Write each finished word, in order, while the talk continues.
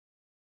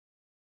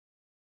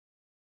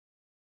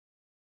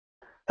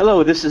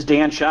Hello, this is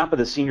Dan Schappa,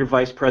 the Senior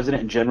Vice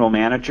President and General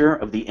Manager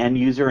of the End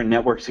User and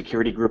Network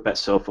Security Group at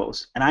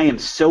Sophos. And I am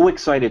so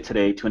excited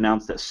today to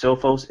announce that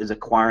Sophos is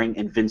acquiring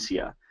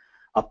Invincea,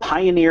 a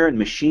pioneer in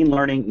machine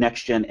learning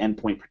next-gen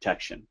endpoint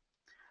protection.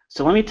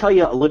 So let me tell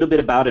you a little bit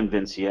about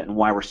Invincea and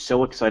why we're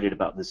so excited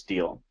about this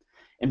deal.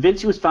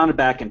 Invincea was founded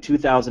back in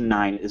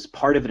 2009 as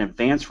part of an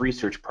advanced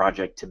research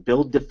project to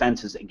build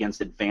defenses against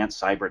advanced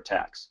cyber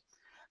attacks.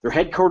 They're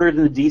headquartered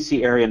in the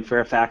D.C. area in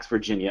Fairfax,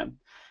 Virginia.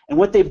 And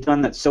what they've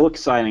done that's so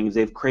exciting is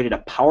they've created a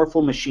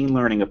powerful machine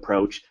learning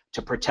approach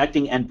to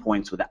protecting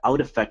endpoints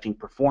without affecting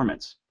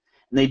performance.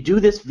 And they do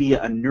this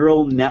via a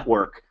neural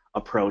network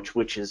approach,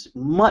 which is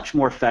much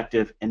more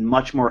effective and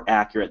much more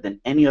accurate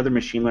than any other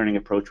machine learning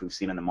approach we've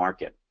seen in the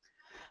market.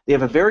 They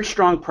have a very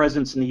strong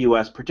presence in the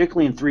U.S.,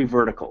 particularly in three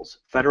verticals: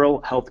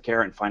 federal,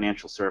 healthcare, and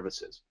financial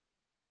services.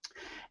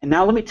 And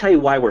now let me tell you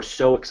why we're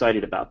so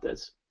excited about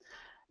this.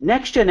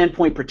 Next-gen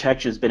endpoint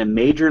protection has been a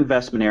major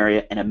investment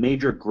area and a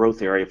major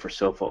growth area for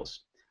Sophos.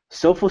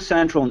 Sophos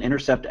Central and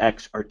Intercept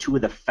X are two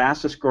of the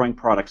fastest-growing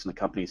products in the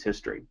company's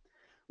history.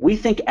 We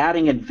think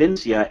adding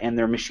Invincea and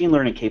their machine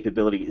learning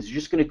capability is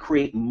just going to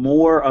create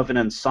more of an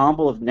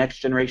ensemble of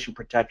next-generation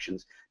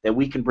protections that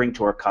we can bring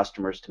to our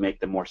customers to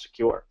make them more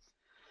secure.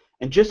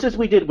 And just as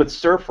we did with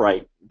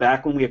Surfright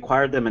back when we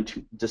acquired them in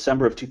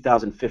December of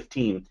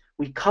 2015,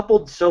 we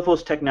coupled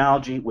Sophos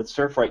technology with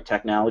Surfright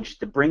technology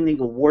to bring the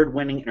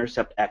award-winning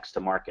Intercept X to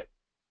market.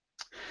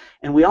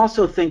 And we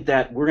also think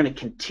that we're going to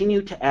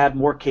continue to add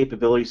more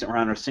capabilities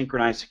around our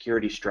synchronized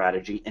security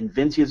strategy, and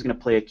Invincea is going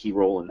to play a key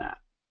role in that.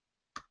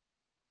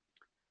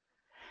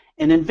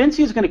 And Invincea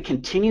is going to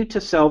continue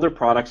to sell their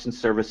products and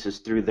services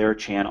through their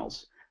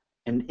channels.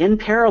 And in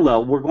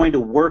parallel, we're going to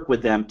work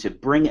with them to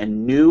bring a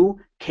new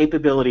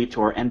capability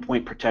to our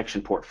endpoint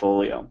protection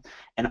portfolio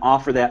and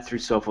offer that through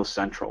Sophos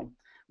Central.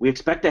 We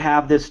expect to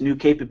have this new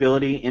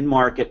capability in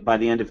market by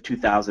the end of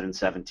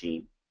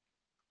 2017.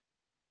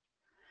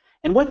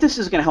 And what this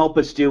is going to help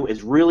us do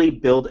is really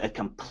build a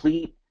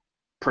complete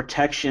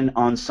protection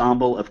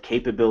ensemble of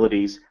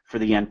capabilities for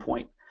the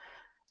endpoint.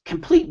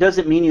 Complete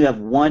doesn't mean you have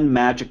one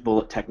magic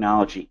bullet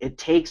technology. It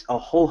takes a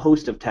whole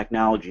host of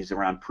technologies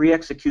around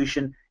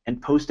pre-execution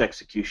and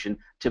post-execution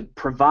to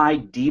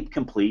provide deep,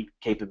 complete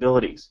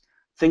capabilities.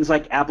 Things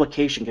like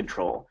application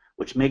control,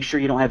 which makes sure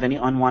you don't have any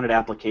unwanted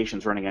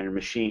applications running on your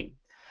machine,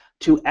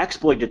 to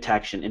exploit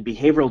detection and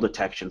behavioral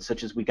detection,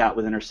 such as we got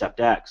with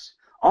Intercept X.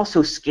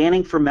 Also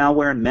scanning for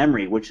malware in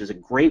memory, which is a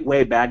great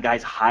way bad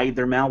guys hide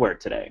their malware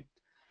today.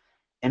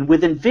 And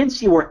with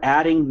Invincea, we're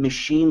adding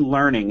machine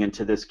learning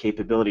into this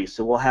capability.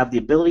 So we'll have the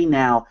ability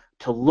now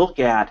to look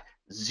at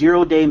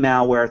zero-day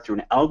malware through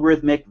an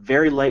algorithmic,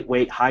 very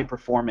lightweight,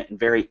 high-performant, and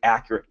very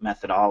accurate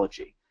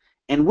methodology.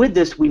 And with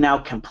this, we now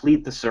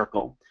complete the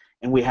circle.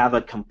 And we have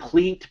a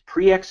complete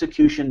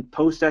pre-execution,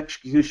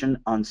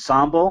 post-execution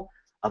ensemble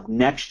of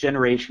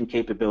next-generation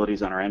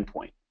capabilities on our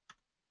endpoint.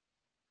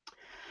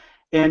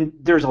 And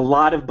there's a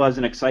lot of buzz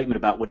and excitement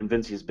about what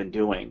Invincea has been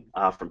doing,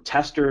 from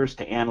testers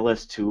to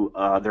analysts to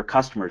their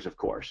customers, of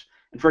course.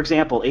 And for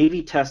example,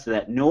 AV tested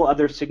that no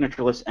other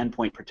signatureless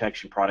endpoint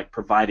protection product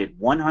provided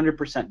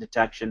 100%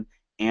 detection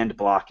and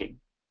blocking.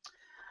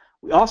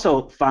 We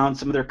also found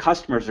some of their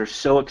customers are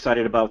so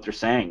excited about what they're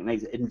saying.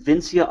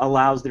 Invincea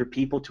allows their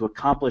people to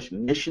accomplish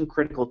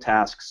mission-critical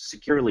tasks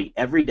securely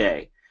every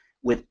day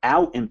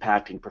without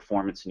impacting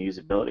performance and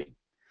usability.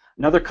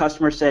 Another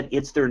customer said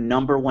it's their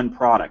 #1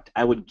 product.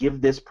 I would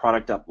give this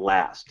product up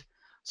last.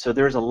 So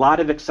there's a lot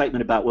of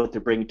excitement about what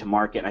they're bringing to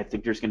market, and I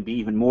think there's going to be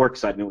even more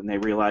excitement when they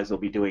realize they'll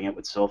be doing it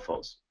with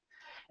Sophos.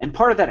 And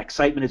part of that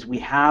excitement is we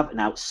have an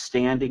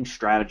outstanding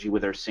strategy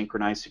with our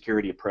synchronized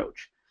security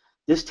approach.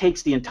 This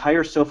takes the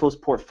entire Sophos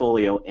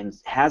portfolio and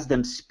has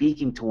them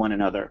speaking to one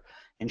another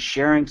and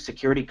sharing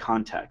security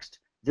context.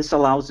 This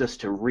allows us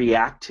to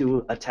react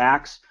to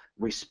attacks,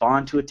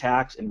 respond to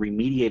attacks, and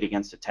remediate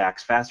against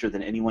attacks faster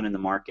than anyone in the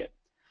market.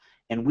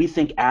 And we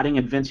think adding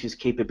Invincea's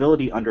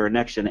capability under our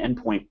next-gen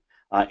endpoint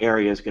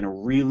area is going to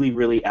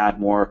really add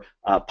more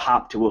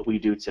pop to what we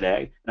do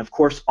today. And of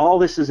course, all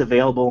this is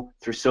available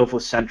through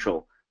Sophos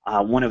Central,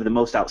 one of the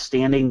most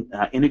outstanding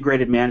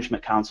integrated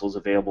management consoles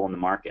available in the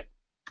market.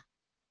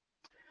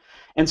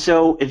 And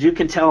so, as you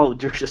can tell,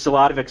 there's just a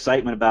lot of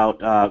excitement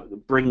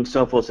about bringing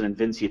Sophos and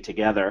Invincea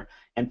together.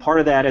 And part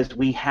of that is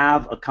we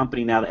have a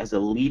company now that has a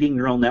leading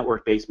neural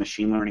network-based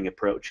machine learning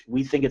approach.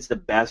 We think it's the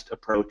best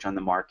approach on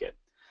the market.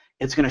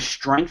 It's going to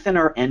strengthen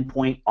our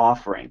endpoint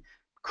offering,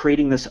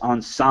 creating this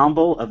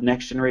ensemble of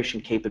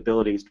next-generation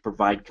capabilities to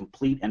provide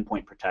complete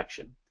endpoint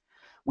protection.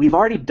 We've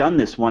already done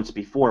this once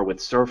before with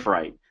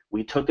Surfright.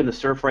 We took in the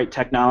Surfright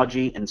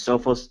technology and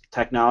Sophos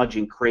technology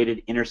and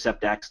created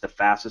Intercept X, the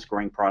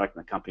fastest-growing product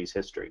in the company's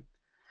history.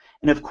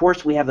 And of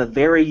course, we have a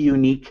very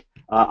unique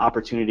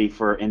opportunity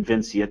for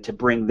Invincea to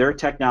bring their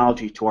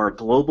technology to our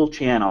global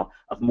channel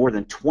of more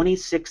than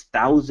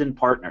 26,000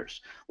 partners,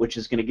 which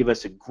is going to give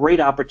us a great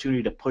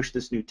opportunity to push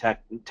this new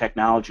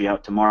technology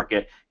out to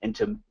market and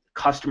to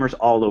customers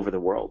all over the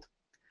world.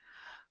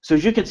 So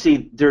as you can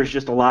see, there's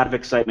just a lot of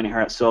excitement here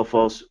at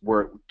Sophos.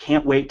 We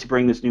can't wait to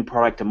bring this new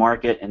product to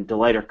market and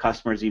delight our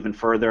customers even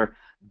further,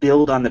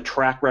 build on the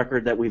track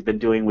record that we've been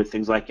doing with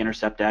things like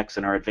InterceptX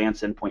and our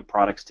advanced endpoint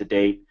products to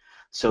date.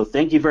 So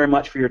thank you very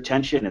much for your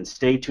attention, and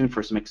stay tuned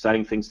for some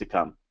exciting things to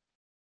come.